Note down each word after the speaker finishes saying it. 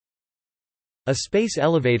A space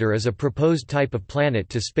elevator is a proposed type of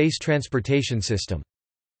planet-to-space transportation system.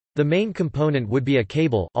 The main component would be a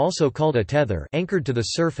cable, also called a tether, anchored to the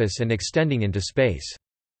surface and extending into space.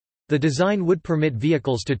 The design would permit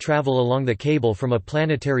vehicles to travel along the cable from a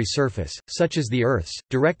planetary surface, such as the Earth's,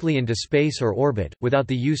 directly into space or orbit, without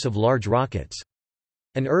the use of large rockets.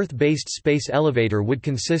 An Earth-based space elevator would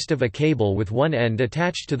consist of a cable with one end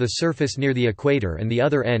attached to the surface near the equator and the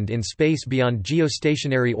other end in space beyond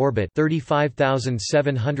geostationary orbit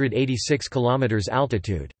 35,786 km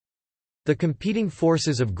altitude. The competing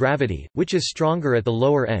forces of gravity, which is stronger at the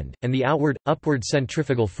lower end, and the upward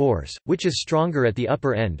centrifugal force, which is stronger at the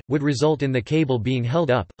upper end, would result in the cable being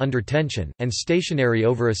held up, under tension, and stationary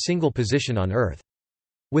over a single position on Earth.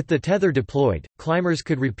 With the tether deployed, climbers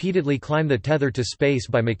could repeatedly climb the tether to space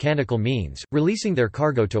by mechanical means, releasing their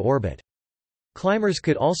cargo to orbit. Climbers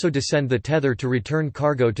could also descend the tether to return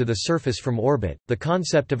cargo to the surface from orbit. The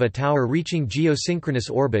concept of a tower reaching geosynchronous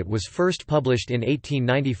orbit was first published in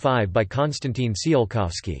 1895 by Konstantin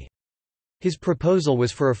Tsiolkovsky. His proposal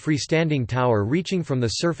was for a freestanding tower reaching from the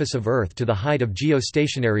surface of Earth to the height of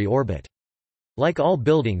geostationary orbit. Like all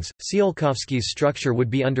buildings, Tsiolkovsky's structure would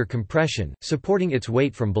be under compression, supporting its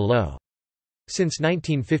weight from below. Since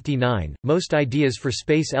 1959, most ideas for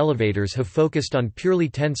space elevators have focused on purely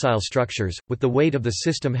tensile structures, with the weight of the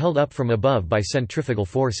system held up from above by centrifugal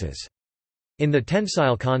forces. In the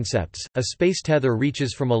tensile concepts, a space tether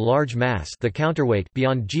reaches from a large mass, the counterweight,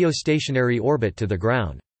 beyond geostationary orbit to the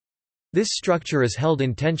ground. This structure is held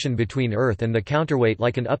in tension between Earth and the counterweight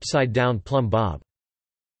like an upside-down plumb bob.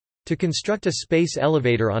 To construct a space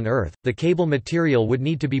elevator on Earth, the cable material would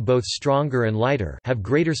need to be both stronger and lighter, have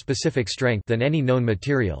greater specific strength than any known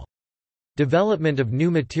material. Development of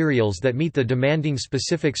new materials that meet the demanding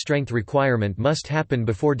specific strength requirement must happen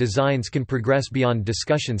before designs can progress beyond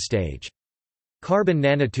discussion stage. Carbon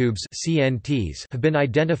nanotubes (CNTs) have been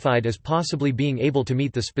identified as possibly being able to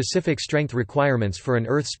meet the specific strength requirements for an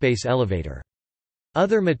Earth space elevator.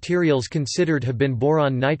 Other materials considered have been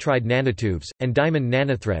boron nitride nanotubes, and diamond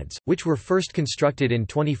nanothreads, which were first constructed in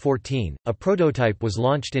 2014. A prototype was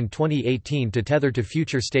launched in 2018 to tether to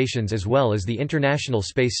future stations as well as the International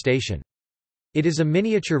Space Station. It is a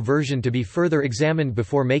miniature version to be further examined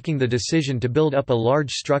before making the decision to build up a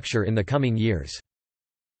large structure in the coming years.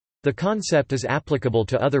 The concept is applicable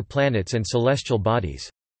to other planets and celestial bodies.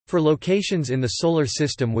 For locations in the Solar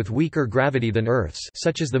System with weaker gravity than Earth's,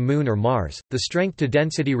 such as the Moon or Mars, the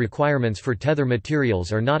strength-to-density requirements for tether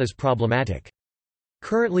materials are not as problematic.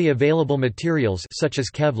 Currently available materials such as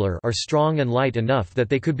Kevlar are strong and light enough that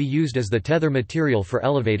they could be used as the tether material for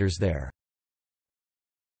elevators there.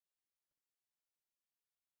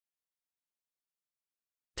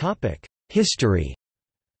 History.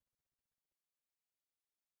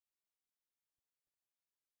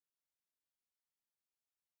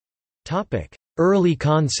 Early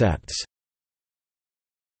concepts.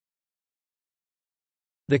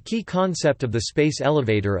 The key concept of the space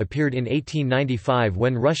elevator appeared in 1895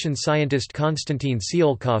 when Russian scientist Konstantin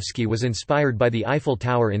Tsiolkovsky was inspired by the Eiffel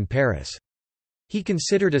Tower in Paris. He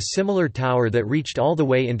considered a similar tower that reached all the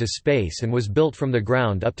way into space and was built from the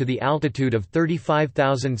ground up to the altitude of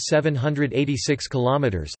 35,786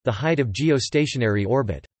 km, the height of geostationary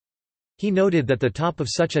orbit. He noted that the top of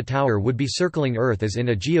such a tower would be circling Earth as in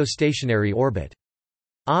a geostationary orbit.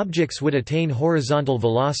 Objects would attain horizontal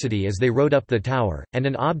velocity as they rode up the tower, and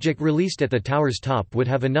an object released at the tower's top would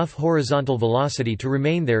have enough horizontal velocity to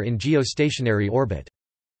remain there in geostationary orbit.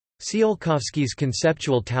 Tsiolkovsky's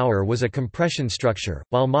conceptual tower was a compression structure,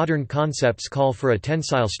 while modern concepts call for a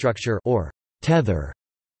tensile structure or tether.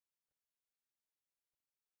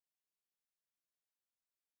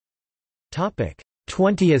 Topic: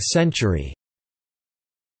 20th century.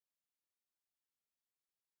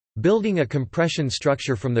 Building a compression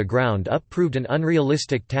structure from the ground up proved an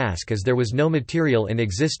unrealistic task as there was no material in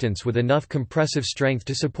existence with enough compressive strength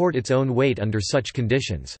to support its own weight under such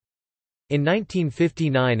conditions. In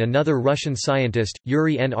 1959 another Russian scientist,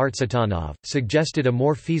 Yuri N. Artsetonov, suggested a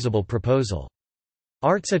more feasible proposal.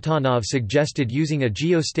 Artsetonov suggested using a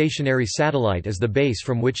geostationary satellite as the base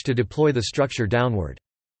from which to deploy the structure downward.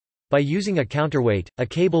 By using a counterweight, a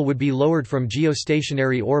cable would be lowered from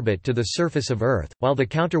geostationary orbit to the surface of Earth, while the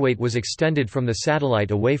counterweight was extended from the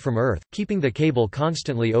satellite away from Earth, keeping the cable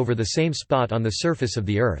constantly over the same spot on the surface of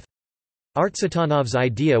the Earth. Artsetanov's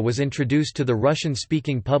idea was introduced to the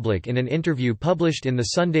Russian-speaking public in an interview published in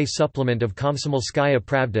the Sunday supplement of Komsomolskaya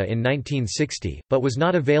Pravda in 1960, but was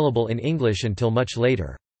not available in English until much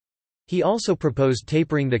later. He also proposed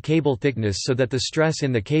tapering the cable thickness so that the stress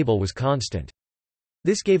in the cable was constant.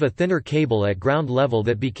 This gave a thinner cable at ground level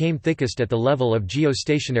that became thickest at the level of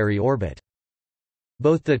geostationary orbit.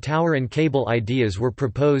 Both the tower and cable ideas were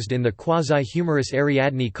proposed in the quasi-humorous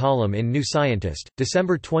Ariadne column in New Scientist,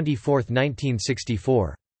 December 24,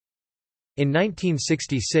 1964. In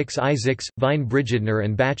 1966 ISEC, Vine Brigidner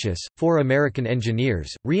and Bacchus, four American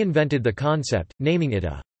engineers, reinvented the concept, naming it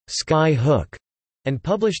a «sky hook», and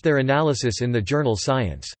published their analysis in the journal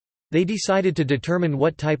Science. They decided to determine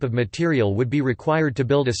what type of material would be required to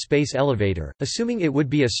build a space elevator, assuming it would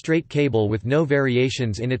be a straight cable with no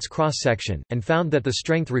variations in its cross-section, and found that the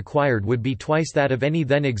strength required would be twice that of any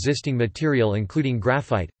then existing material including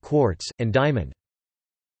graphite, quartz, and diamond.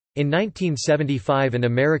 In 1975 an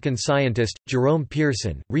American scientist, Jerome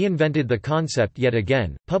Pearson, reinvented the concept yet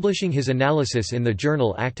again, publishing his analysis in the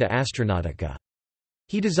journal Acta Astronautica.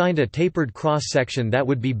 He designed a tapered cross-section that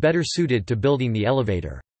would be better suited to building the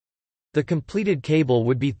elevator. The completed cable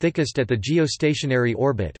would be thickest at the geostationary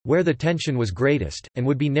orbit, where the tension was greatest, and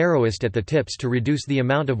would be narrowest at the tips to reduce the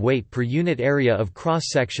amount of weight per unit area of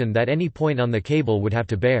cross-section that any point on the cable would have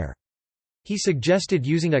to bear. He suggested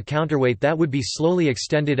using a counterweight that would be slowly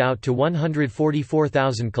extended out to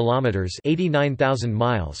 144,000 kilometers (89,000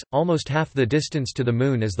 miles), almost half the distance to the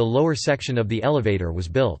Moon as the lower section of the elevator was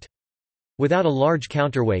built. Without a large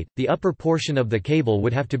counterweight, the upper portion of the cable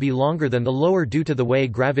would have to be longer than the lower due to the way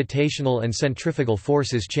gravitational and centrifugal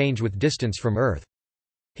forces change with distance from Earth.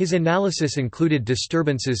 His analysis included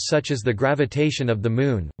disturbances such as the gravitation of the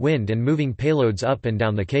Moon, wind and moving payloads up and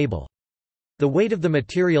down the cable. The weight of the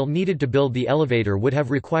material needed to build the elevator would have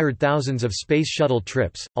required thousands of Space Shuttle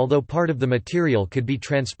trips, although part of the material could be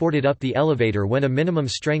transported up the elevator when a minimum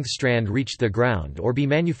strength strand reached the ground or be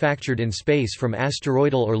manufactured in space from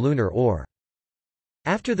asteroidal or lunar ore.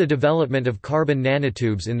 After the development of carbon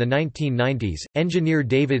nanotubes in the 1990s, engineer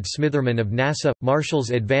David Smitherman of NASA, Marshall's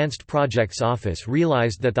Advanced Projects Office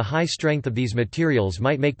realized that the high strength of these materials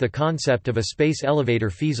might make the concept of a space elevator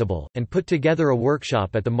feasible, and put together a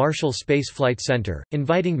workshop at the Marshall Space Flight Center,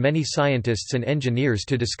 inviting many scientists and engineers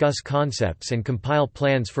to discuss concepts and compile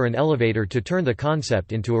plans for an elevator to turn the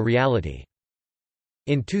concept into a reality.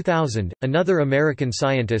 In 2000, another American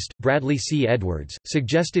scientist, Bradley C. Edwards,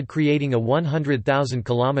 suggested creating a 100,000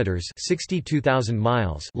 kilometers (62,000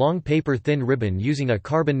 miles) long paper-thin ribbon using a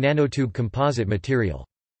carbon nanotube composite material.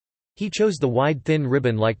 He chose the wide thin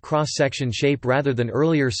ribbon-like cross-section shape rather than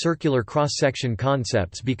earlier circular cross-section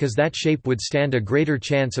concepts because that shape would stand a greater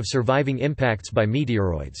chance of surviving impacts by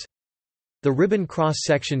meteoroids. The ribbon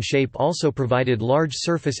cross-section shape also provided large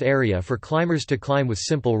surface area for climbers to climb with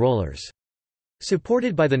simple rollers.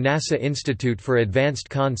 Supported by the NASA Institute for Advanced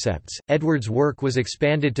Concepts, Edwards' work was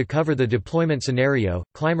expanded to cover the deployment scenario,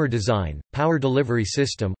 climber design, power delivery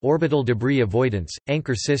system, orbital debris avoidance,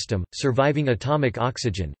 anchor system, surviving atomic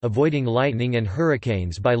oxygen, avoiding lightning and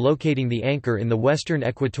hurricanes by locating the anchor in the western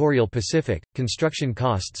equatorial Pacific, construction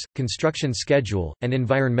costs, construction schedule, and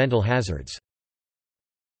environmental hazards.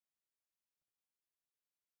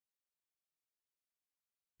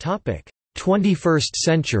 Topic: 21st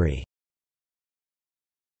century.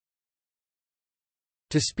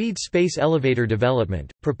 To speed space elevator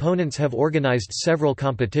development, proponents have organized several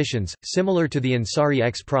competitions, similar to the Ansari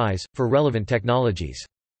X Prize, for relevant technologies.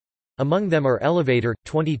 Among them are Elevator,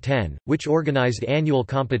 2010, which organized annual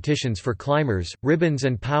competitions for climbers, ribbons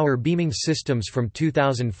and power beaming systems from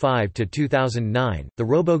 2005 to 2009, the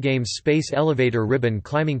RoboGames Space Elevator Ribbon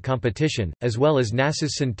Climbing Competition, as well as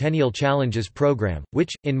NASA's Centennial Challenges program,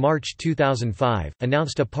 which, in March 2005,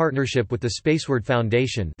 announced a partnership with the Spaceward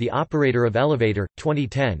Foundation, the operator of Elevator,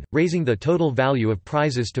 2010, raising the total value of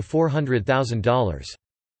prizes to $400,000.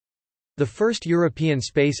 The first European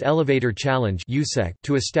Space Elevator Challenge (ISEC)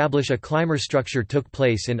 to establish a climber structure took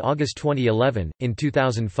place in August 2011. In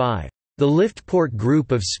 2005, the Liftport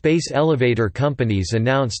Group of space elevator companies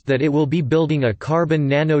announced that it will be building a carbon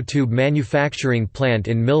nanotube manufacturing plant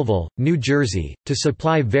in Millville, New Jersey, to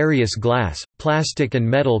supply various glass, plastic and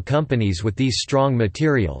metal companies with these strong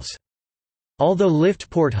materials. Although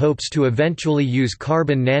Liftport hopes to eventually use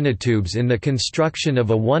carbon nanotubes in the construction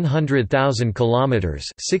of a 100,000 kilometers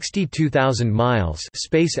 (62,000 miles)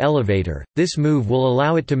 space elevator, this move will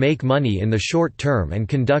allow it to make money in the short term and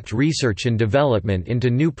conduct research and development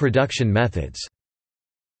into new production methods.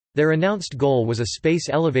 Their announced goal was a space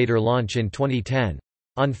elevator launch in 2010.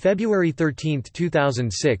 On February 13,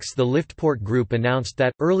 2006, the Liftport Group announced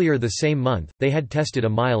that, earlier the same month, they had tested a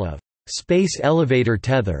mile of space elevator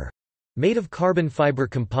tether Made of carbon fiber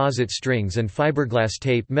composite strings and fiberglass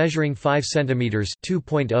tape measuring 5 cm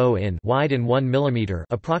 (2.0 in) wide and 1 mm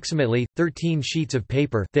approximately 13 sheets of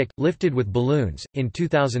paper thick, lifted with balloons. In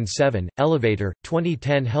 2007, Elevator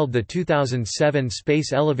 2010 held the 2007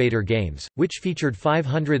 Space Elevator Games, which featured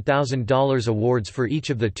 $500,000 awards for each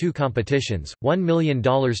of the two competitions, $1 million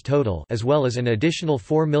total, as well as an additional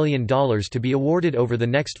 $4 million to be awarded over the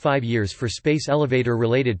next 5 years for space elevator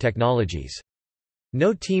related technologies.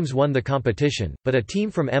 No teams won the competition, but a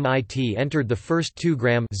team from MIT entered the first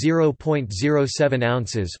 2-gram (0.07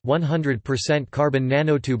 ounces, 100% carbon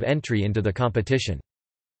nanotube entry into the competition.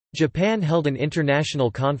 Japan held an international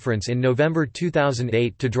conference in November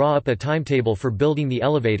 2008 to draw up a timetable for building the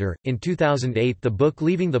elevator. In 2008, the book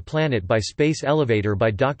Leaving the Planet by Space Elevator by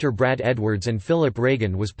Dr. Brad Edwards and Philip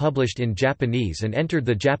Reagan was published in Japanese and entered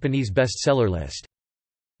the Japanese bestseller list.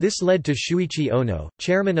 This led to Shuichi Ono,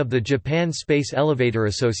 chairman of the Japan Space Elevator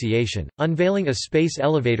Association, unveiling a space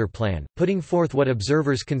elevator plan, putting forth what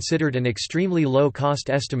observers considered an extremely low-cost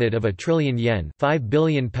estimate of £1 trillion (£5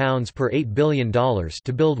 billion per $8 billion)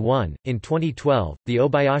 to build one. In 2012, the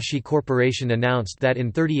Obayashi Corporation announced that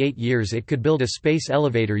in 38 years it could build a space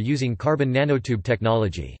elevator using carbon nanotube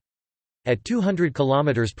technology. At 200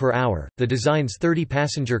 km per hour, the design's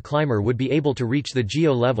 30-passenger climber would be able to reach the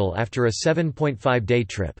GEO level after a 7.5-day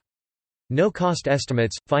trip. No cost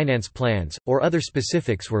estimates, finance plans, or other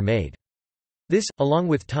specifics were made. This, along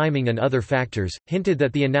with timing and other factors, hinted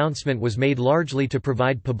that the announcement was made largely to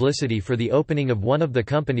provide publicity for the opening of one of the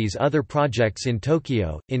company's other projects in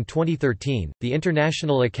Tokyo. In 2013, the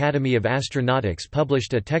International Academy of Astronautics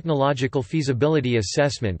published a technological feasibility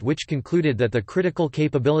assessment which concluded that the critical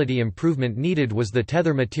capability improvement needed was the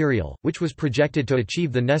tether material, which was projected to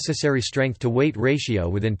achieve the necessary strength-to-weight ratio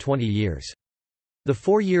within 20 years. The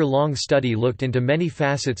 4-year-long study looked into many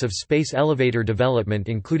facets of space elevator development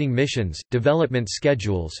including missions, development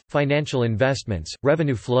schedules, financial investments,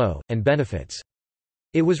 revenue flow, and benefits.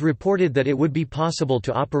 It was reported that it would be possible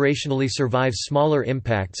to operationally survive smaller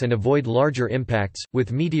impacts and avoid larger impacts,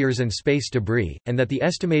 with meteors and space debris, and that the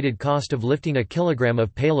estimated cost of lifting a kilogram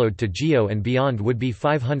of payload to GEO and beyond would be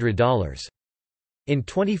 $500. In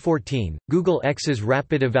 2014, Google X's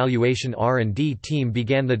Rapid Evaluation R&D team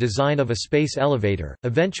began the design of a space elevator,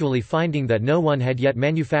 eventually finding that no one had yet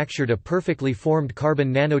manufactured a perfectly formed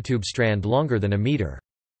carbon nanotube strand longer than a meter.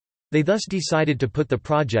 They thus decided to put the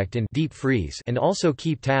project in deep freeze and also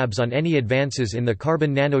keep tabs on any advances in the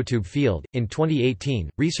carbon nanotube field. In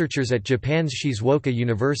 2018, researchers at Japan's Shizuoka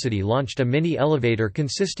University launched a mini elevator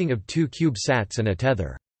consisting of 2 CubeSats and a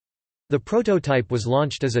tether. The prototype was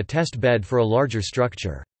launched as a test bed for a larger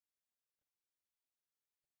structure.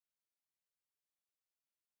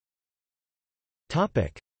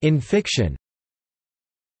 In fiction.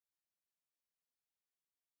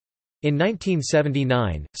 In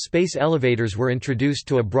 1979, space elevators were introduced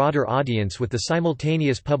to a broader audience with the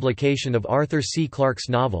simultaneous publication of Arthur C. Clarke's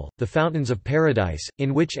novel, The Fountains of Paradise,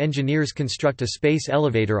 in which engineers construct a space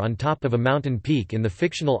elevator on top of a mountain peak in the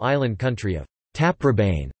fictional island country of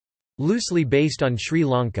Taprobane, loosely based on Sri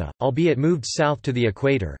Lanka, albeit moved south to the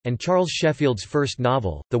equator, and Charles Sheffield's first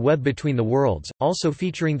novel, The Web Between the Worlds, also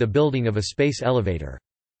featuring the building of a space elevator.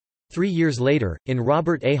 3 years later, in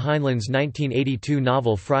Robert A. Heinlein's 1982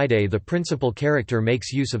 novel Friday, the principal character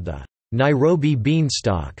makes use of the Nairobi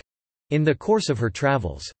beanstalk in the course of her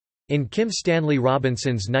travels. In Kim Stanley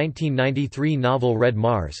Robinson's 1993 novel Red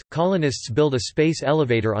Mars, colonists build a space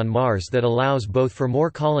elevator on Mars that allows both for more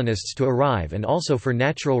colonists to arrive and also for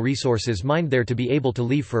natural resources mined there to be able to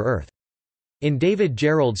leave for Earth. In David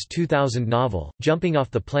Gerrold's 2000 novel, Jumping Off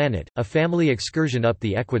the Planet, a family excursion up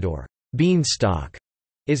the Ecuador beanstalk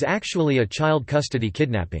is actually a child custody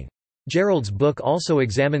kidnapping. Gerrold's book also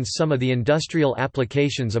examines some of the industrial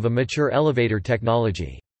applications of a mature elevator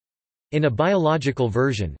technology. In a biological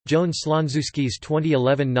version, Joan Slonczewski's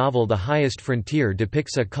 2011 novel The Highest Frontier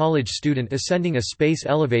depicts a college student ascending a space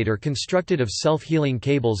elevator constructed of self-healing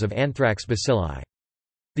cables of anthrax bacilli.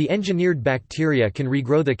 The engineered bacteria can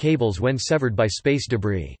regrow the cables when severed by space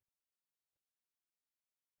debris.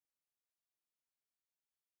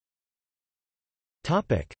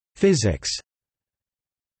 Physics.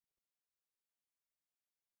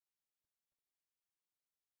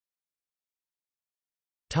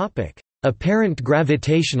 Apparent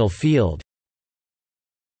gravitational field.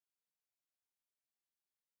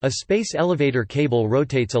 A space elevator cable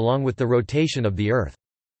rotates along with the rotation of the Earth.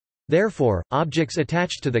 Therefore, objects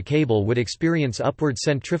attached to the cable would experience upward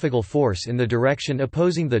centrifugal force in the direction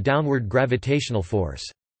opposing the downward gravitational force.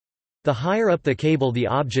 The higher up the cable the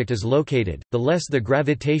object is located, the less the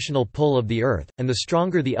gravitational pull of the Earth, and the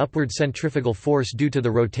stronger the upward centrifugal force due to the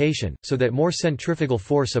rotation, so that more centrifugal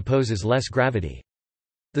force opposes less gravity.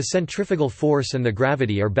 The centrifugal force and the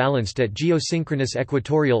gravity are balanced at geosynchronous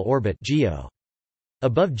equatorial orbit (GEO).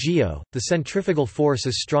 Above GEO, the centrifugal force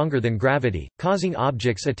is stronger than gravity, causing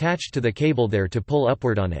objects attached to the cable there to pull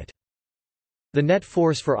upward on it. The net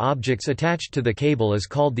force for objects attached to the cable is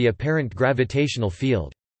called the apparent gravitational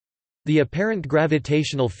field. The apparent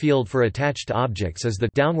gravitational field for attached objects is the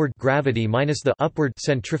downward gravity minus the upward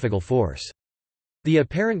centrifugal force. The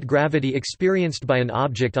apparent gravity experienced by an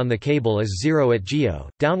object on the cable is 0 at GEO,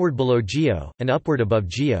 downward below GEO, and upward above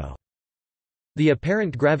GEO. The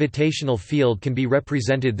apparent gravitational field can be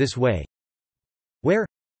represented this way, where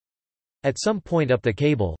at some point up the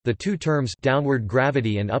cable, the two terms downward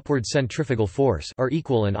gravity and upward centrifugal force are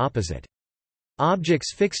equal and opposite.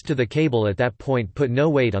 Objects fixed to the cable at that point put no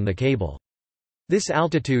weight on the cable. This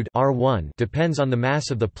altitude R1 depends on the mass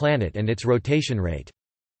of the planet and its rotation rate.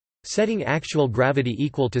 Setting actual gravity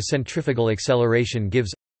equal to centrifugal acceleration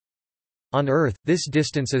gives: on Earth, this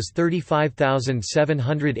distance is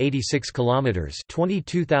 35,786 kilometers,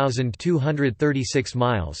 22,236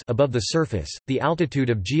 miles above the surface. The altitude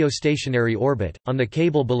of geostationary orbit. On the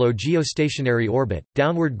cable below geostationary orbit,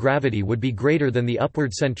 downward gravity would be greater than the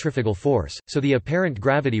upward centrifugal force, so the apparent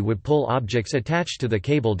gravity would pull objects attached to the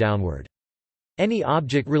cable downward. Any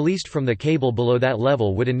object released from the cable below that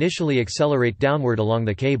level would initially accelerate downward along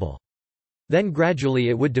the cable. Then gradually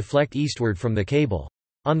it would deflect eastward from the cable.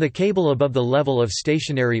 On the cable above the level of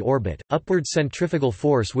stationary orbit, upward centrifugal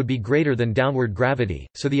force would be greater than downward gravity,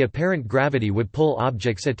 so the apparent gravity would pull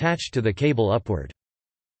objects attached to the cable upward.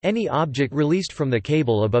 Any object released from the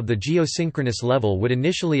cable above the geosynchronous level would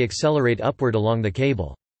initially accelerate upward along the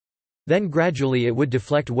cable. Then gradually it would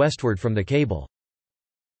deflect westward from the cable.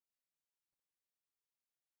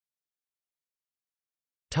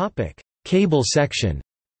 Cable section.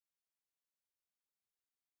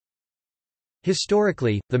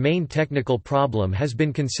 Historically, the main technical problem has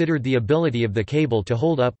been considered the ability of the cable to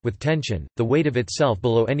hold up, with tension, the weight of itself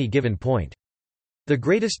below any given point. The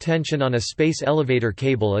greatest tension on a space elevator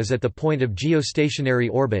cable is at the point of geostationary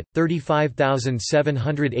orbit,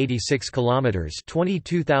 35,786 kilometers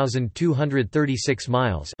 (22,236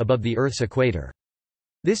 miles) above the Earth's equator.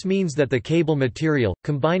 This means that the cable material,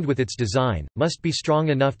 combined with its design, must be strong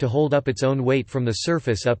enough to hold up its own weight from the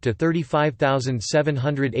surface up to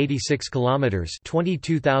 35,786 kilometers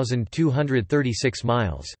 (22,236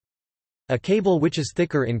 miles). A cable which is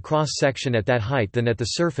thicker in cross-section at that height than at the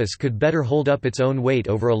surface could better hold up its own weight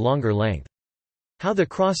over a longer length. How the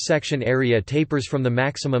cross-section area tapers from the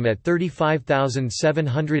maximum at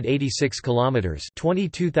 35,786 kilometers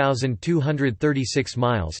 (22,236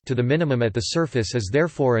 miles) to the minimum at the surface is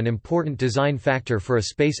therefore an important design factor for a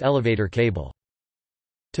space elevator cable.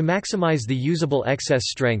 To maximize the usable excess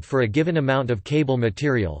strength for a given amount of cable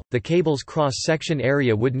material, the cable's cross-section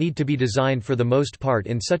area would need to be designed for the most part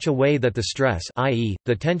in such a way that the stress, i.e.,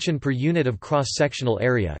 the tension per unit of cross-sectional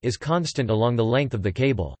area, is constant along the length of the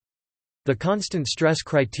cable. The constant stress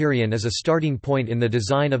criterion is a starting point in the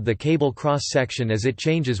design of the cable cross-section as it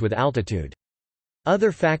changes with altitude.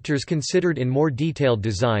 Other factors considered in more detailed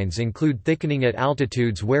designs include thickening at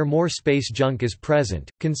altitudes where more space junk is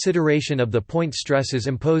present, consideration of the point stresses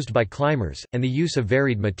imposed by climbers, and the use of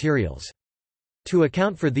varied materials. To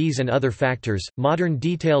account for these and other factors, modern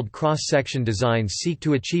detailed cross-section designs seek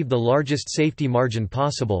to achieve the largest safety margin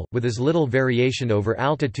possible, with as little variation over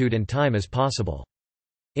altitude and time as possible.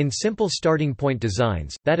 In simple starting point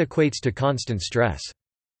designs, that equates to constant stress.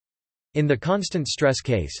 In the constant stress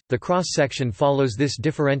case, the cross-section follows this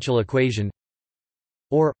differential equation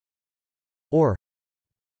or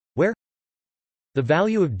where the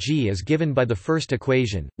value of g is given by the first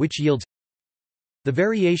equation, which yields the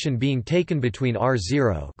variation being taken between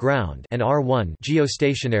r0 ground and r1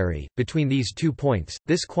 geostationary. Between these 2 points,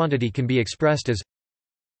 this quantity can be expressed as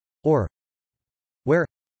or where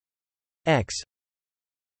x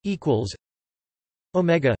equals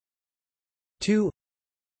omega 2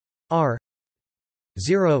 r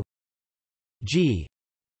 0 g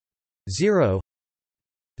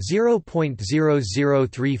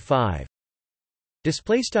 0.0035.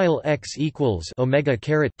 Display style x equals omega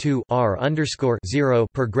caret 2 r underscore 0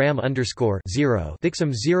 per gram underscore 0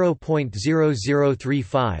 dixum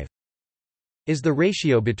 0.0035 is the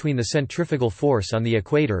ratio between the centrifugal force on the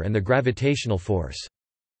equator and the gravitational force.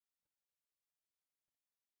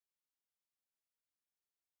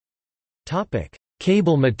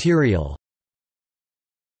 Cable material.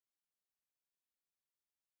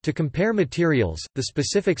 To compare materials, the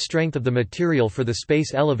specific strength of the material for the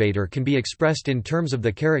space elevator can be expressed in terms of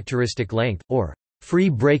the characteristic length, or free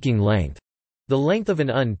breaking length, the length of an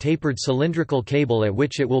untapered cylindrical cable at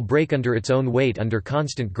which it will break under its own weight under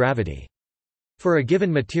constant gravity. For a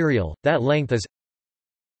given material, that length is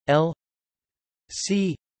L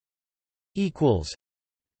c equals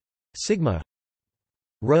sigma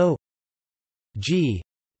rho g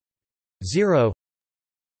 0.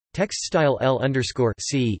 Text style L underscore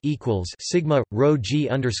c equals sigma rho g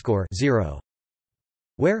underscore 0,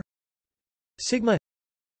 where sigma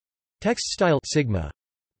text style sigma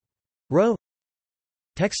rho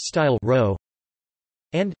text style rho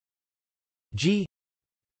and g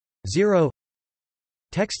 0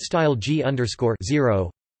 text style g underscore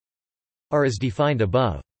 0 are as defined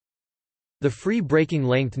above. The free breaking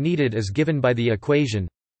length needed is given by the equation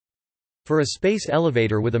for a space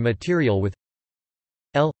elevator with a material with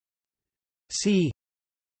L c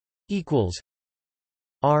equals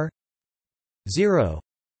R 0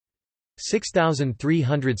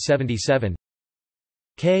 6377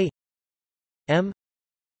 K M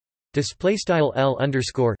display style L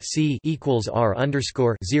underscore c equals R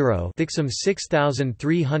underscore 0 thicksum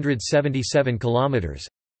 6377 kilometers.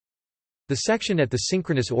 The section at the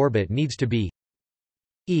synchronous orbit needs to be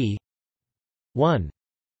E 1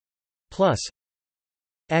 plus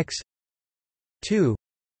x 2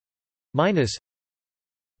 minus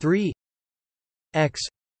 3 x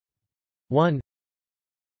 1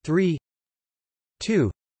 3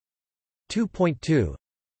 2 2.2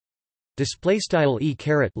 display style E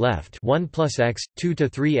caret left 1 plus x 2 to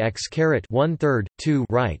 3 x caret 1/3 2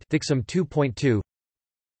 right thicksum 2.2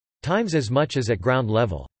 times as much as at ground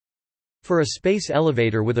level. For a space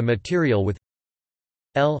elevator with a material with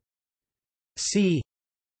L c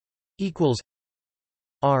equals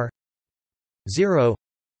R 0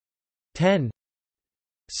 10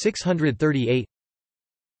 638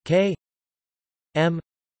 K M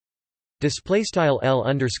display style L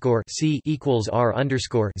underscore c equals R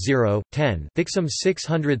underscore 0 10 thicksum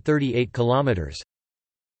 638 kilometers.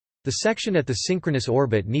 The section at the synchronous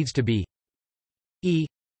orbit needs to be E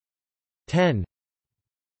 10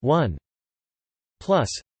 1 plus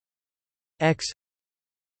x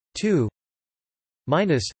 2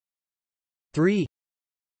 minus 3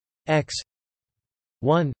 x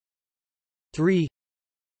 1 3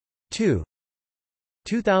 2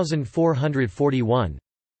 2441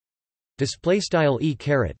 display style E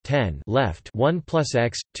caret 10 left 1 plus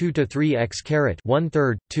x 2 to 3 x caret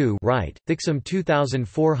 1/3 2 right thicksum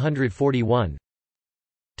 2441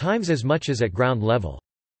 times as much as at ground level.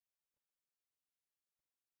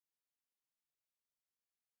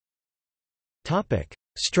 Topic: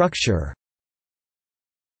 Structure.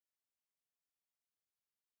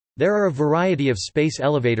 There are a variety of space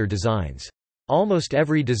elevator designs. Almost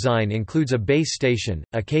every design includes a base station,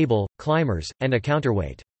 a cable, climbers, and a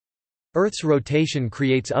counterweight. Earth's rotation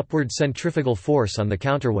creates upward centrifugal force on the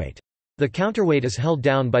counterweight. The counterweight is held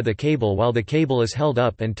down by the cable while the cable is held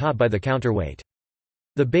up and taut by the counterweight.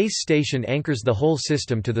 The base station anchors the whole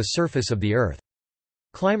system to the surface of the Earth.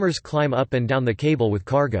 Climbers climb up and down the cable with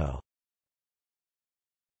cargo.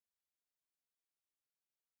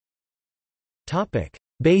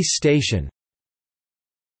 Base station.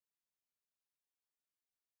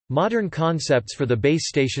 Modern concepts for the base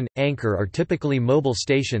station anchor are typically mobile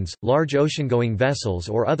stations, large ocean-going vessels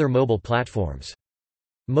or other mobile platforms.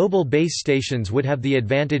 Mobile base stations would have the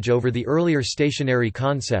advantage over the earlier stationary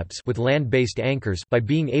concepts with land-based anchors by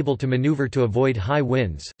being able to maneuver to avoid high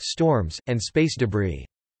winds, storms, and space debris.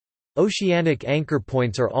 Oceanic anchor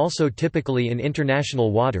points are also typically in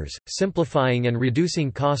international waters, simplifying and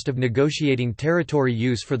reducing cost of negotiating territory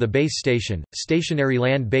use for the base station. Stationary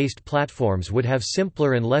land-based platforms would have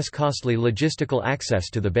simpler and less costly logistical access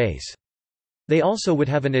to the base. They also would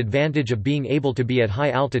have an advantage of being able to be at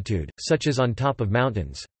high altitude, such as on top of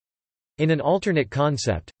mountains. In an alternate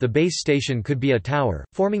concept, the base station could be a tower,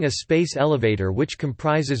 forming a space elevator which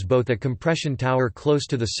comprises both a compression tower close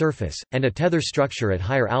to the surface, and a tether structure at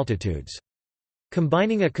higher altitudes.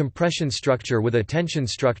 Combining a compression structure with a tension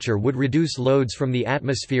structure would reduce loads from the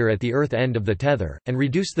atmosphere at the Earth end of the tether, and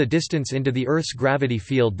reduce the distance into the Earth's gravity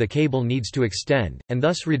field the cable needs to extend, and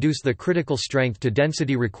thus reduce the critical strength to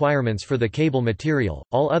density requirements for the cable material,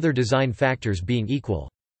 all other design factors being equal.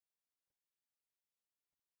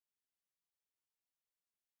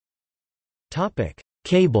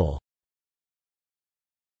 Cable.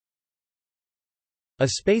 A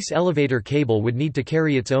space elevator cable would need to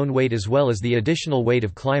carry its own weight as well as the additional weight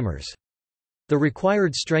of climbers. The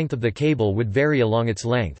required strength of the cable would vary along its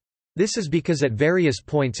length. This is because at various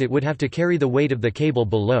points it would have to carry the weight of the cable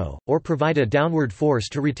below, or provide a downward force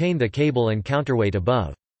to retain the cable and counterweight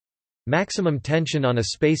above. Maximum tension on a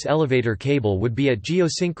space elevator cable would be at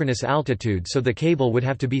geosynchronous altitude, so the cable would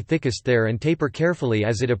have to be thickest there and taper carefully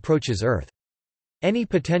as it approaches Earth. Any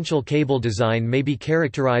potential cable design may be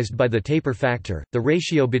characterized by the taper factor, the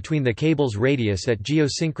ratio between the cable's radius at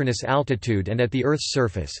geosynchronous altitude and at the Earth's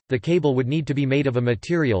surface. The cable would need to be made of a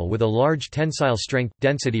material with a large tensile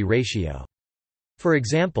strength-density ratio. For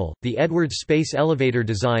example, the Edwards space elevator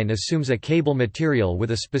design assumes a cable material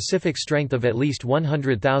with a specific strength of at least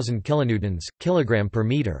 100,000 kilonewtons, kilogram per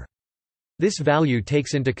meter. This value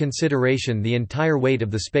takes into consideration the entire weight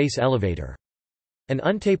of the space elevator. An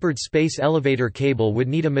untapered space elevator cable would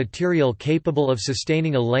need a material capable of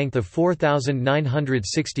sustaining a length of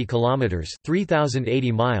 4,960 kilometers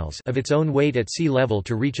 (3,080 miles) of its own weight at sea level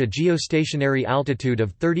to reach a geostationary altitude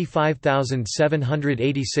of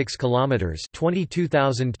 35,786 kilometers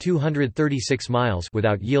 (22,236 miles)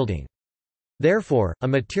 without yielding. Therefore, a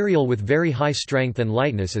material with very high strength and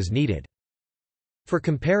lightness is needed. For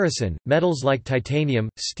comparison, metals like titanium,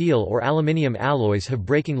 steel or aluminium alloys have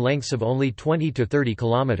breaking lengths of only 20 to 30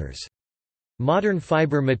 km. Modern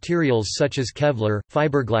fiber materials such as Kevlar,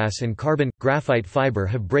 fiberglass and carbon graphite fiber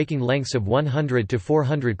have breaking lengths of 100 to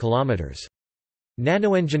 400 km.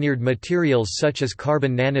 Nanoengineered materials such as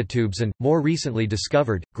carbon nanotubes and, more recently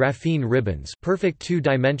discovered, graphene ribbons, perfect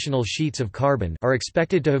two-dimensional sheets of carbon, are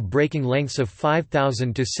expected to have breaking lengths of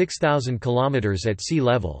 5,000 to 6,000 km at sea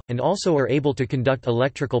level, and also are able to conduct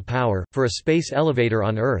electrical power. For a space elevator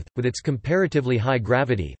on Earth, with its comparatively high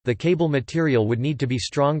gravity, the cable material would need to be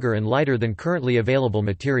stronger and lighter than currently available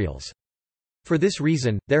materials. For this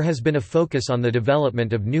reason, there has been a focus on the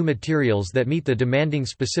development of new materials that meet the demanding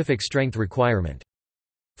specific strength requirement.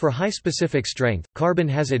 For high specific strength, carbon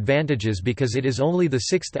has advantages because it is only the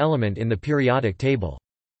sixth element in the periodic table.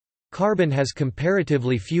 Carbon has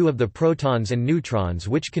comparatively few of the protons and neutrons,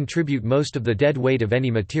 which contribute most of the dead weight of any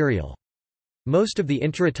material. Most of the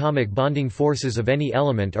interatomic bonding forces of any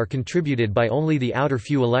element are contributed by only the outer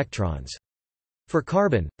few electrons. For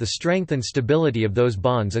carbon, the strength and stability of those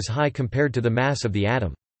bonds is high compared to the mass of the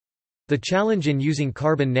atom. The challenge in using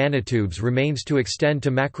carbon nanotubes remains to extend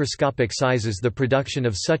to macroscopic sizes the production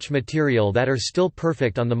of such material that are still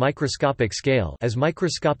perfect on the microscopic scale, as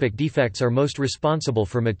microscopic defects are most responsible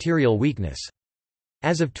for material weakness.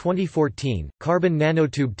 As of 2014, carbon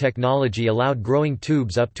nanotube technology allowed growing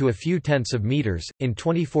tubes up to a few tenths of meters. In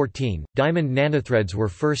 2014, diamond nanothreads were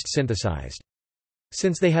first synthesized.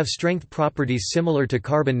 Since they have strength properties similar to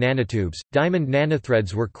carbon nanotubes, diamond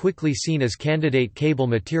nanothreads were quickly seen as candidate cable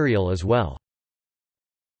material as well.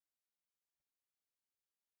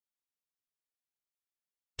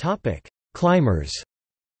 Climbers.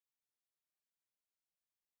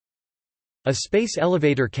 A space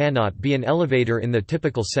elevator cannot be an elevator in the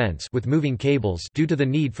typical sense with moving cables due to the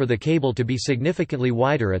need for the cable to be significantly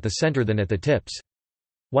wider at the center than at the tips.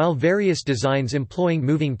 While various designs employing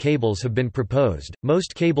moving cables have been proposed,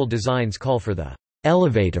 most cable designs call for the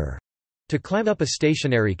elevator to climb up a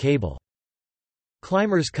stationary cable.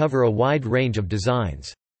 Climbers cover a wide range of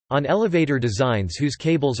designs. On elevator designs whose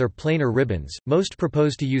cables are planar ribbons, most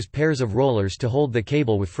propose to use pairs of rollers to hold the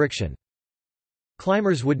cable with friction.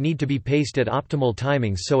 Climbers would need to be paced at optimal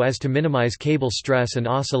timings so as to minimize cable stress and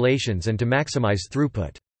oscillations and to maximize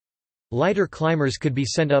throughput. Lighter climbers could be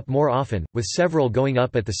sent up more often, with several going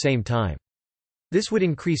up at the same time. This would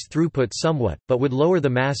increase throughput somewhat, but would lower the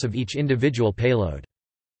mass of each individual payload.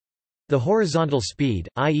 The horizontal speed,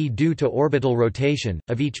 i.e. due to orbital rotation,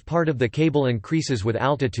 of each part of the cable increases with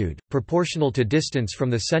altitude, proportional to distance from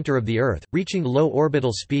the center of the Earth, reaching low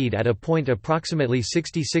orbital speed at a point approximately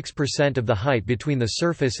 66% of the height between the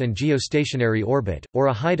surface and geostationary orbit, or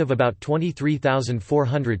a height of about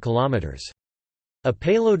 23,400 kilometers. A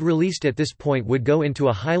payload released at this point would go into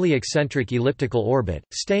a highly eccentric elliptical orbit,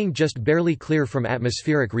 staying just barely clear from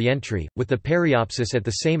atmospheric re-entry, with the periapsis at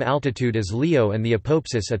the same altitude as LEO and the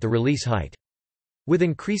apoapsis at the release height. With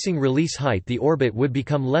increasing release height, the orbit would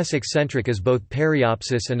become less eccentric as both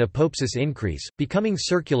periapsis and apoapsis increase, becoming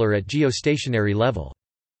circular at geostationary level.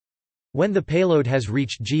 When the payload has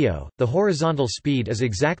reached GEO, the horizontal speed is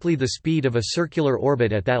exactly the speed of a circular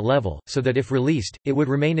orbit at that level, so that if released, it would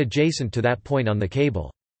remain adjacent to that point on the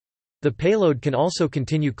cable. The payload can also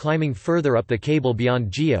continue climbing further up the cable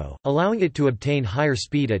beyond GEO, allowing it to obtain higher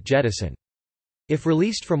speed at jettison. If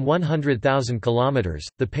released from 100,000 km,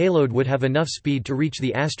 the payload would have enough speed to reach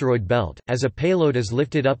the asteroid belt. As a payload is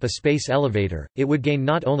lifted up a space elevator, it would gain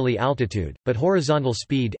not only altitude, but horizontal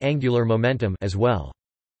speed, angular momentum, as well.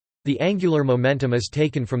 The angular momentum is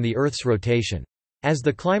taken from the Earth's rotation. As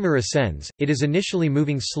the climber ascends, it is initially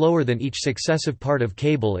moving slower than each successive part of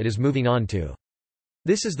cable it is moving on to.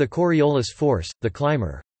 This is the Coriolis force. The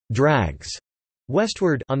climber drags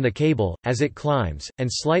westward on the cable, as it climbs, and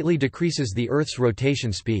slightly decreases the Earth's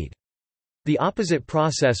rotation speed. The opposite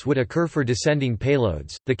process would occur for descending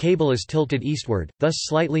payloads. The cable is tilted eastward, thus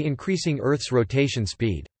slightly increasing Earth's rotation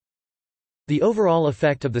speed. The overall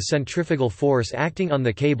effect of the centrifugal force acting on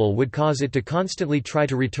the cable would cause it to constantly try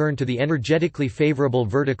to return to the energetically favorable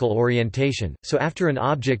vertical orientation, so after an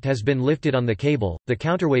object has been lifted on the cable, the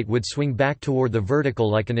counterweight would swing back toward the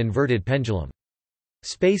vertical like an inverted pendulum.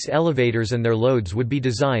 Space elevators and their loads would be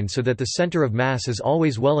designed so that the center of mass is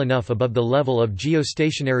always well enough above the level of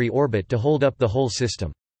geostationary orbit to hold up the whole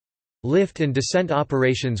system. Lift and descent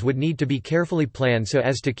operations would need to be carefully planned so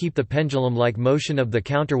as to keep the pendulum-like motion of the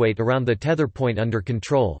counterweight around the tether point under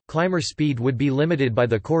control. Climber speed would be limited by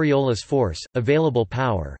the Coriolis force, available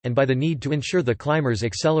power, and by the need to ensure the climber's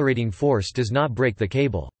accelerating force does not break the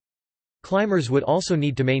cable. Climbers would also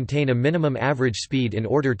need to maintain a minimum average speed in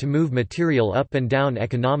order to move material up and down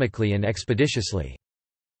economically and expeditiously.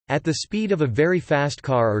 At the speed of a very fast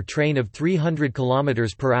car or train of 300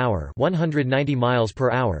 km per hour, 190 miles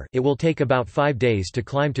per hour, it will take about 5 days to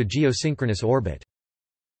climb to geosynchronous orbit.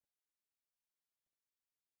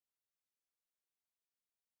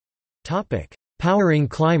 Topic: Powering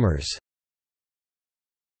climbers.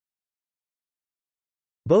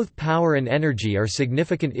 Both power and energy are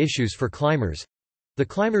significant issues for climbers. The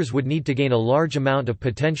climbers would need to gain a large amount of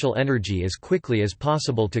potential energy as quickly as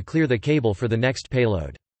possible to clear the cable for the next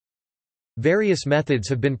payload. Various methods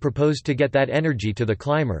have been proposed to get that energy to the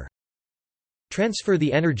climber. Transfer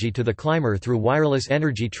the energy to the climber through wireless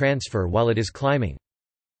energy transfer while it is climbing.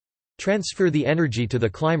 Transfer the energy to the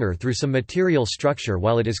climber through some material structure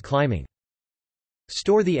while it is climbing.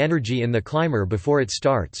 Store the energy in the climber before it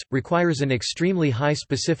starts, requires an extremely high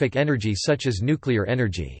specific energy such as nuclear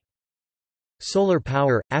energy. Solar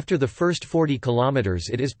power. After the first 40 km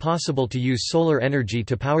it is possible to use solar energy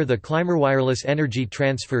to power the climber. Wireless energy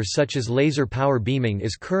transfer such as laser power beaming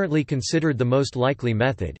is currently considered the most likely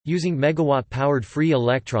method, using megawatt-powered free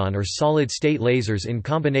electron or solid-state lasers in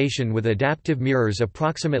combination with adaptive mirrors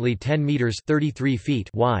approximately 10 meters (33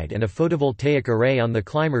 feet) wide and a photovoltaic array on the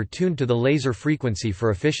climber tuned to the laser frequency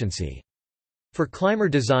for efficiency. For climber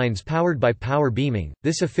designs powered by power beaming,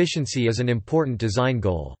 this efficiency is an important design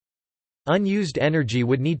goal. Unused energy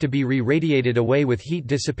would need to be re-radiated away with heat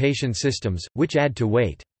dissipation systems, which add to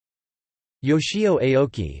weight. Yoshio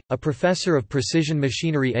Aoki, a professor of precision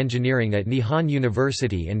machinery engineering at Nihon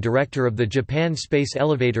University and director of the Japan Space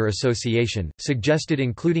Elevator Association, suggested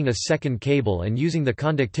including a second cable and using the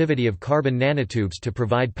conductivity of carbon nanotubes to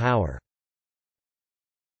provide power.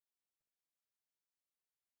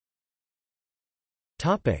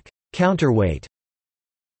 Counterweight.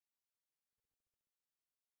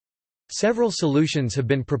 Several solutions have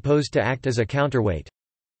been proposed to act as a counterweight.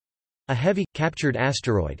 A heavy, captured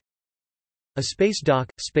asteroid. A space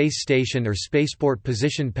dock, space station or spaceport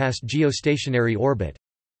positioned past geostationary orbit.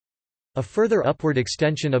 A further upward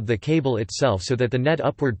extension of the cable itself so that the net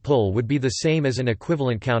upward pull would be the same as an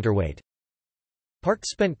equivalent counterweight. Parked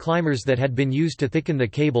spent climbers that had been used to thicken the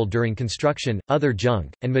cable during construction, other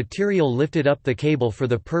junk, and material lifted up the cable for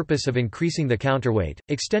the purpose of increasing the counterweight.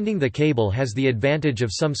 Extending the cable has the advantage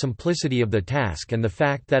of some simplicity of the task and the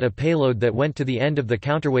fact that a payload that went to the end of the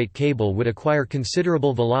counterweight cable would acquire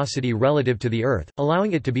considerable velocity relative to the Earth,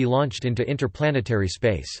 allowing it to be launched into interplanetary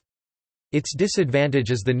space. Its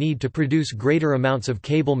disadvantage is the need to produce greater amounts of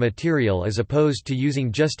cable material as opposed to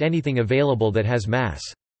using just anything available that has mass.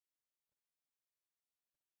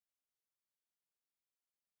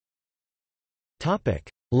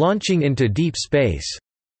 Launching into deep space.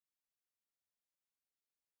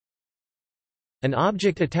 An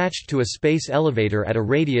object attached to a space elevator at a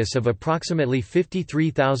radius of approximately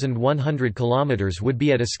 53,100 km would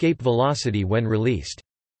be at escape velocity when released.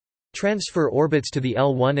 Transfer orbits to the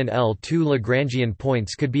L1 and L2 Lagrangian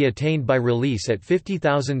points could be attained by release at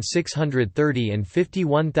 50,630 and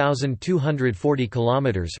 51,240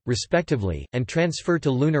 km, respectively, and transfer to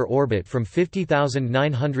lunar orbit from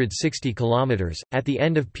 50,960 km. At the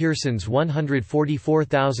end of Pearson's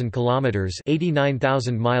 144,000 km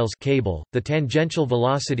 (89,000 miles) cable, the tangential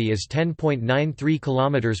velocity is 10.93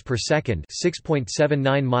 km per second,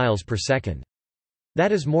 6.79 miles per second.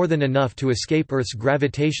 That is more than enough to escape Earth's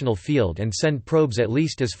gravitational field and send probes at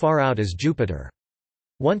least as far out as Jupiter.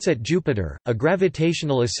 Once at Jupiter, a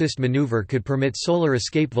gravitational assist maneuver could permit solar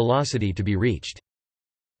escape velocity to be reached.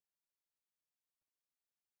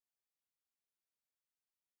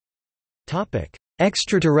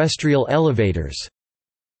 Extraterrestrial elevators.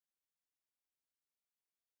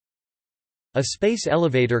 A space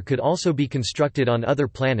elevator could also be constructed on other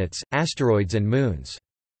planets, asteroids and moons.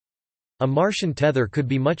 A Martian tether could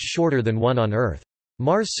be much shorter than one on Earth.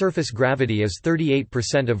 Mars' surface gravity is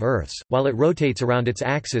 38% of Earth's, while it rotates around its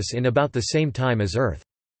axis in about the same time as Earth.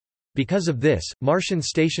 Because of this, Martian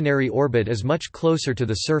stationary orbit is much closer to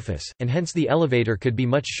the surface, and hence the elevator could be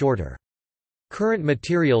much shorter. Current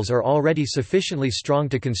materials are already sufficiently strong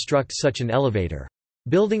to construct such an elevator.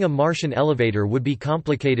 Building a Martian elevator would be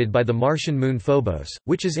complicated by the Martian moon Phobos,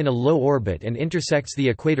 which is in a low orbit and intersects the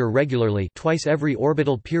equator regularly twice every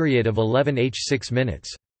orbital period of 11h6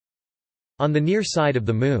 minutes. On the near side of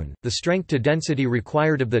the Moon, the strength to density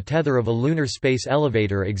required of the tether of a lunar space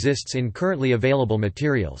elevator exists in currently available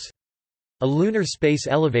materials. A lunar space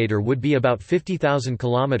elevator would be about 50,000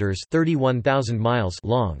 kilometers (31,000 miles)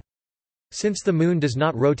 long. Since the Moon does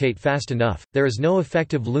not rotate fast enough, there is no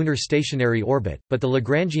effective lunar stationary orbit, but the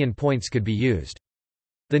Lagrangian points could be used.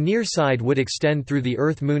 The near side would extend through the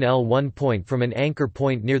Earth-Moon L1 point from an anchor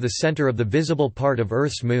point near the center of the visible part of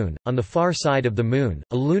Earth's Moon. On the far side of the Moon,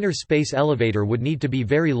 a lunar space elevator would need to be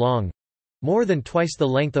very long—more than twice the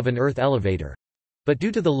length of an Earth elevator. But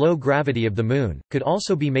due to the low gravity of the Moon, could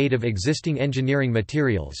also be made of existing engineering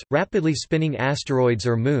materials. Rapidly spinning asteroids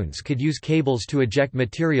or moons could use cables to eject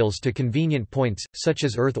materials to convenient points, such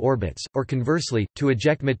as Earth orbits, or conversely, to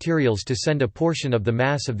eject materials to send a portion of the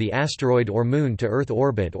mass of the asteroid or moon to Earth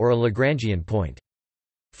orbit or a Lagrangian point.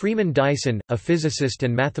 Freeman Dyson, a physicist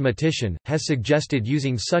and mathematician, has suggested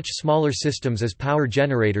using such smaller systems as power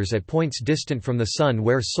generators at points distant from the Sun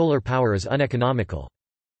where solar power is uneconomical.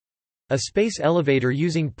 A space elevator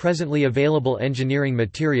using presently available engineering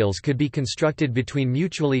materials could be constructed between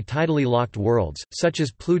mutually tidally locked worlds, such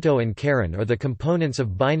as Pluto and Charon, or the components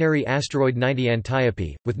of binary asteroid 90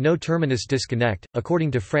 Antiope, with no terminus disconnect,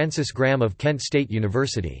 according to Francis Graham of Kent State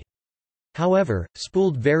University. However,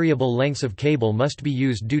 spooled variable lengths of cable must be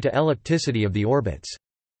used due to ellipticity of the orbits.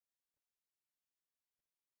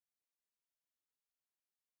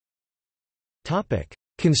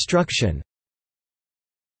 Construction.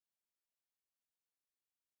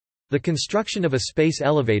 The construction of a space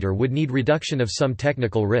elevator would need reduction of some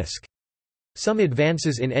technical risk. Some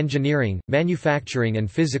advances in engineering, manufacturing and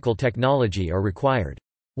physical technology are required.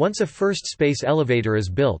 Once a first space elevator is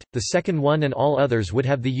built, the second one and all others would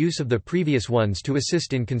have the use of the previous ones to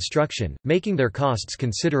assist in construction, making their costs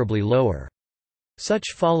considerably lower.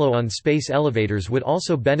 Such follow-on space elevators would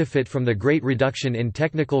also benefit from the great reduction in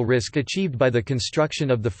technical risk achieved by the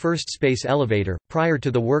construction of the first space elevator. Prior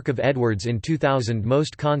to the work of Edwards in 2000,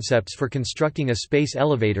 most concepts for constructing a space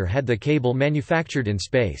elevator had the cable manufactured in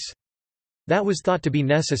space. That was thought to be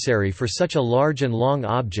necessary for such a large and long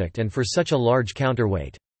object and for such a large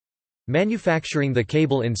counterweight. Manufacturing the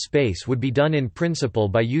cable in space would be done in principle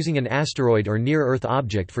by using an asteroid or near-Earth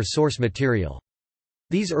object for source material.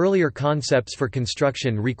 These earlier concepts for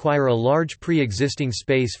construction require a large pre-existing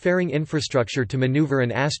space-faring infrastructure to maneuver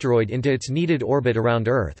an asteroid into its needed orbit around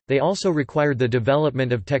Earth. They also required the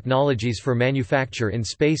development of technologies for manufacture in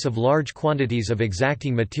space of large quantities of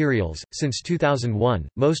exacting materials. Since 2001,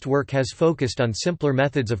 most work has focused on simpler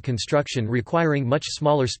methods of construction requiring much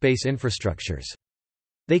smaller space infrastructures.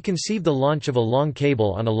 They conceive the launch of a long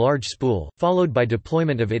cable on a large spool, followed by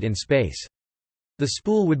deployment of it in space. The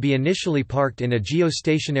spool would be initially parked in a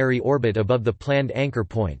geostationary orbit above the planned anchor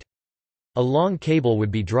point. A long cable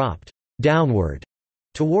would be dropped downward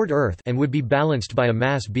toward Earth and would be balanced by a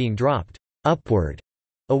mass being dropped upward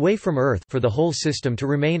away from Earth for the whole system to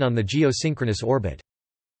remain on the geosynchronous orbit.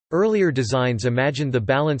 Earlier designs imagined the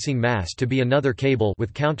balancing mass to be another cable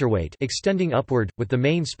with counterweight extending upward, with the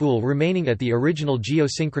main spool remaining at the original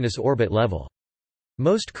geosynchronous orbit level.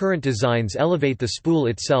 Most current designs elevate the spool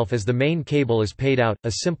itself as the main cable is paid out,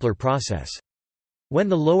 a simpler process. When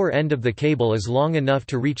the lower end of the cable is long enough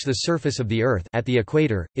to reach the surface of the Earth at the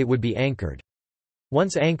equator, it would be anchored.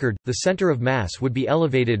 Once anchored, the center of mass would be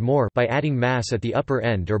elevated more by adding mass at the upper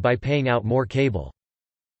end or by paying out more cable.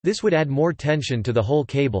 This would add more tension to the whole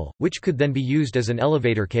cable, which could then be used as an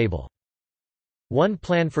elevator cable. One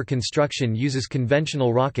plan for construction uses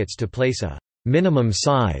conventional rockets to place a minimum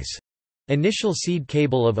size initial seed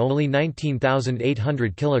cable of only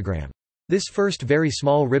 19,800 kg. This first very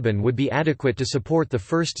small ribbon would be adequate to support the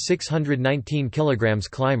first 619 kg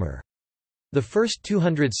climber. The first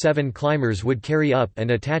 207 climbers would carry up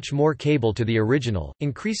and attach more cable to the original,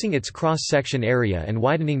 increasing its cross-section area and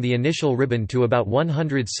widening the initial ribbon to about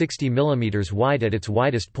 160 mm wide at its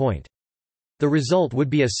widest point. The result would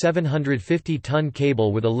be a 750-ton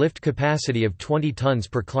cable with a lift capacity of 20 tons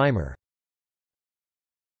per climber.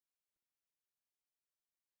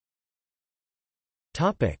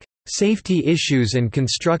 Safety issues and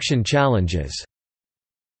construction challenges.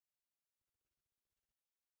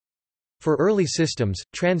 For early systems,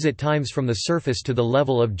 transit times from the surface to the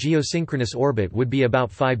level of geosynchronous orbit would be about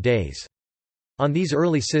 5 days. On these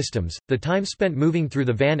early systems, the time spent moving through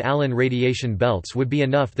the Van Allen radiation belts would be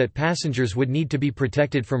enough that passengers would need to be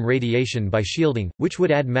protected from radiation by shielding, which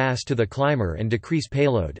would add mass to the climber and decrease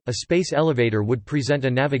payload. A space elevator would present a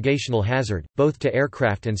navigational hazard, both to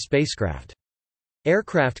aircraft and spacecraft.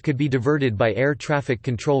 Aircraft could be diverted by air traffic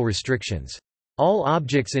control restrictions. All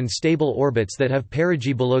objects in stable orbits that have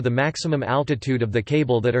perigee below the maximum altitude of the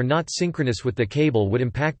cable that are not synchronous with the cable would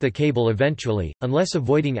impact the cable eventually, unless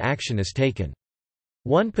avoiding action is taken.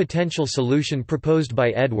 One potential solution proposed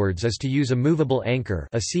by Edwards is to use a movable anchor,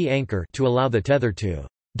 a sea anchor, to allow the tether to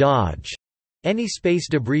dodge any space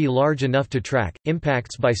debris large enough to track.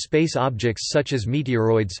 Impacts by space objects such as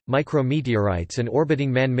meteoroids, micrometeorites, and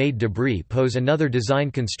orbiting man-made debris pose another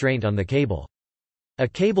design constraint on the cable. A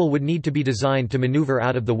cable would need to be designed to maneuver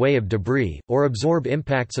out of the way of debris, or absorb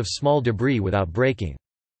impacts of small debris without breaking.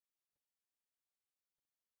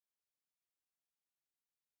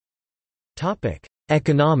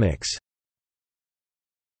 Economics.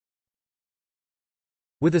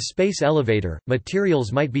 With a space elevator,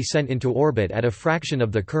 materials might be sent into orbit at a fraction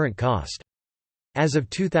of the current cost. As of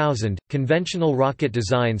 2000, conventional rocket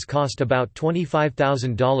designs cost about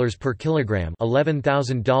 $25,000 per kilogram,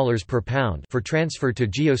 $11,000 per pound for transfer to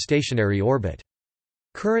geostationary orbit.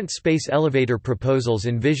 Current space elevator proposals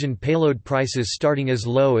envision payload prices starting as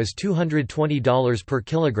low as $220 per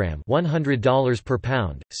kilogram, $100 per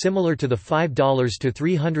pound, similar to the $5 to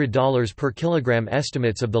 $300 per kilogram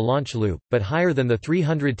estimates of the launch loop, but higher than the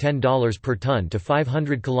 $310 per ton to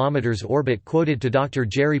 500 km orbit quoted to Dr.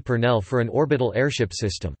 Jerry Purnell for an orbital airship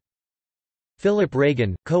system. Philip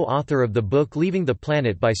Reagan, co-author of the book Leaving the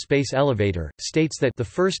Planet by Space Elevator, states that the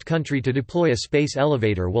first country to deploy a space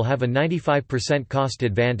elevator will have a 95% cost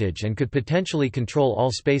advantage and could potentially control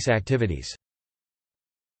all space activities.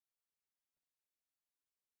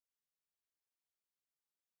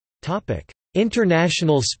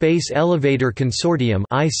 International Space Elevator Consortium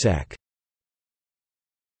 (ISEC).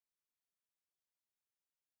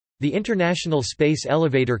 The International Space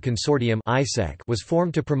Elevator Consortium (ISEC) was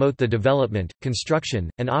formed to promote the development, construction,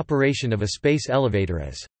 and operation of a space elevator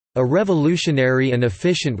as a revolutionary and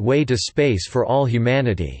efficient way to space for all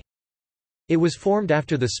humanity. It was formed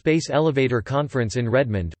after the Space Elevator Conference in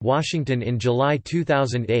Redmond, Washington in July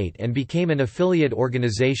 2008 and became an affiliate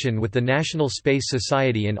organization with the National Space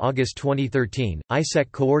Society in August 2013.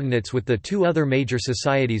 ISEC coordinates with the two other major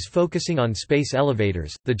societies focusing on space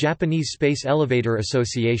elevators, the Japanese Space Elevator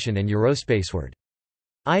Association and Eurospaceward.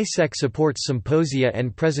 ISEC supports symposia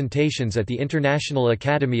and presentations at the International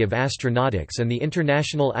Academy of Astronautics and the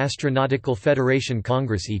International Astronautical Federation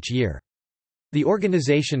Congress each year. The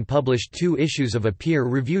organization published 2 issues of a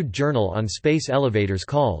peer-reviewed journal on space elevators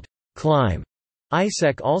called Climb.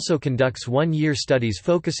 ISEC also conducts 1-year studies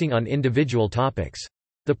focusing on individual topics.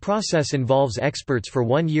 The process involves experts for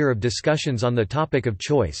 1 year of discussions on the topic of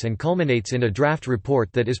choice and culminates in a draft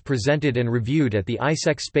report that is presented and reviewed at the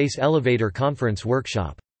ISEC Space Elevator Conference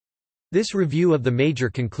workshop. This review of the major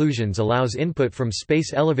conclusions allows input from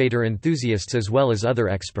space elevator enthusiasts as well as other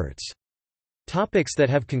experts. Topics that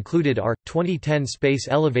have concluded are, 2010 Space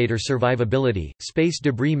Elevator Survivability, Space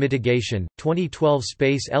Debris Mitigation, 2012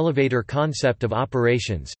 Space Elevator Concept of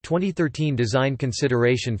Operations, 2013 Design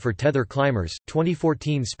Consideration for Tether Climbers,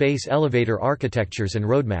 2014 Space Elevator Architectures and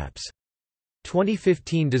Roadmaps.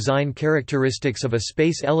 2015 Design Characteristics of a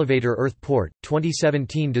Space Elevator Earth Port,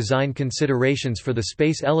 2017 Design Considerations for the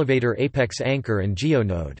Space Elevator Apex Anchor and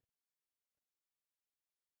GeoNode.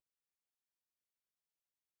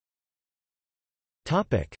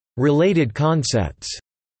 Related concepts.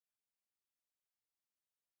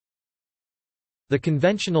 The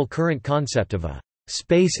conventional current concept of a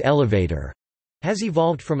space elevator has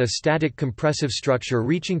evolved from a static compressive structure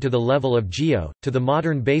reaching to the level of GEO, to the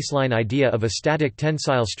modern baseline idea of a static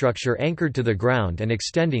tensile structure anchored to the ground and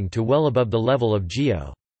extending to well above the level of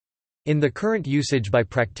GEO. In the current usage by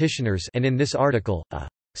practitioners and in this article, a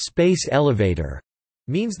space elevator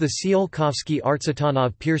means the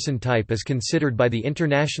Tsiolkovsky-Artsetonov-Pearson type is considered by the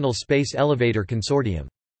International Space Elevator Consortium.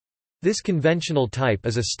 This conventional type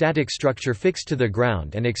is a static structure fixed to the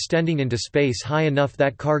ground and extending into space high enough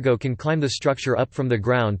that cargo can climb the structure up from the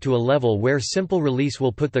ground to a level where simple release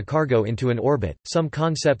will put the cargo into an orbit. Some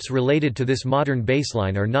concepts related to this modern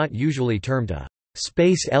baseline are not usually termed a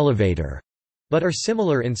space elevator, but are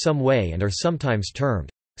similar in some way and are sometimes termed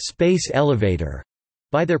space elevator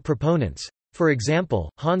by their proponents. For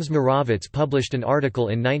example, Hans Moravec published an article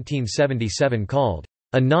in 1977 called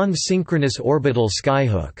a non-synchronous orbital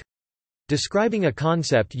skyhook, describing a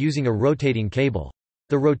concept using a rotating cable.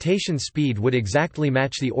 The rotation speed would exactly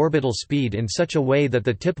match the orbital speed in such a way that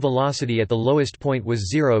the tip velocity at the lowest point was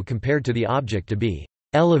zero compared to the object to be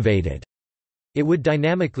elevated. It would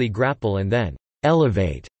dynamically grapple and then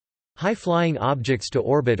elevate high-flying objects to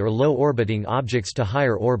orbit or low-orbiting objects to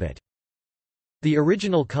higher orbit. The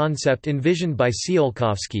original concept envisioned by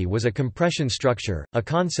Tsiolkovsky was a compression structure, a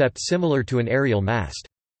concept similar to an aerial mast.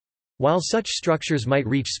 While such structures might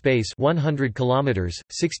reach space 100 kilometers,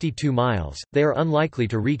 62 miles, they are unlikely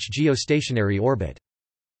to reach geostationary orbit.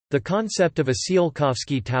 The concept of a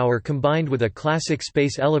Tsiolkovsky tower combined with a classic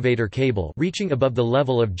space elevator cable reaching above the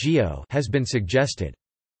level of GEO has been suggested.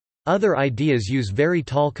 Other ideas use very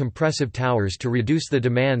tall compressive towers to reduce the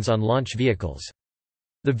demands on launch vehicles.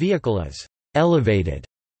 The vehicle is elevated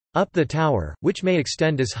up the tower, which may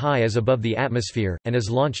extend as high as above the atmosphere, and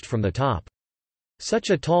is launched from the top. Such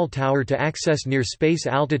a tall tower to access near space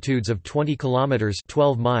altitudes of 20 kilometers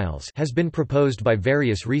 (12 miles) has been proposed by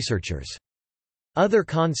various researchers. Other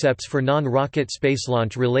concepts for non-rocket space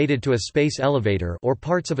launch related to a space elevator or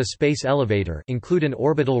parts of a space elevator include an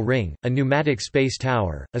orbital ring, a pneumatic space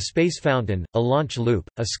tower, a space fountain, a launch loop,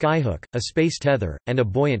 a skyhook, a space tether, and a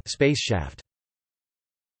buoyant space shaft.